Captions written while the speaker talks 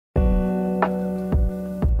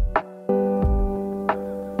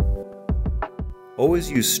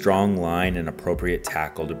Always use strong line and appropriate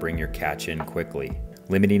tackle to bring your catch in quickly,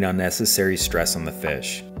 limiting unnecessary stress on the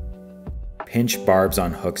fish. Pinch barbs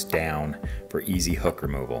on hooks down for easy hook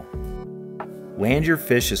removal. Land your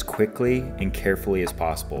fish as quickly and carefully as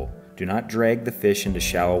possible. Do not drag the fish into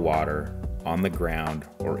shallow water, on the ground,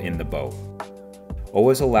 or in the boat.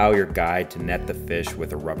 Always allow your guide to net the fish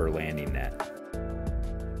with a rubber landing net.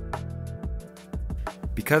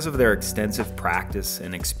 Because of their extensive practice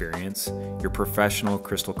and experience, your professional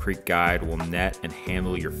Crystal Creek guide will net and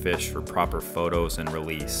handle your fish for proper photos and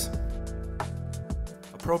release.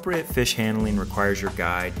 Appropriate fish handling requires your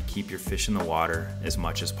guide to keep your fish in the water as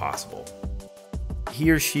much as possible.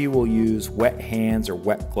 He or she will use wet hands or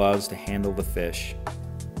wet gloves to handle the fish,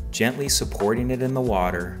 gently supporting it in the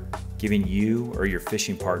water, giving you or your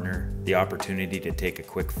fishing partner the opportunity to take a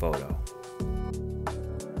quick photo.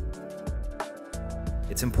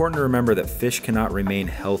 It's important to remember that fish cannot remain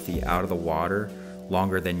healthy out of the water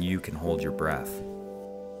longer than you can hold your breath.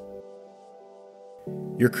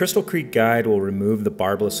 Your Crystal Creek guide will remove the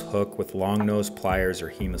barbless hook with long-nose pliers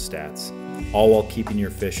or hemostats, all while keeping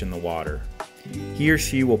your fish in the water. He or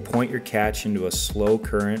she will point your catch into a slow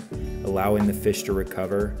current, allowing the fish to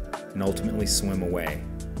recover and ultimately swim away.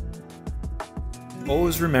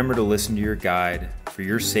 Always remember to listen to your guide for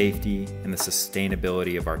your safety and the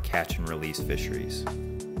sustainability of our catch and release fisheries.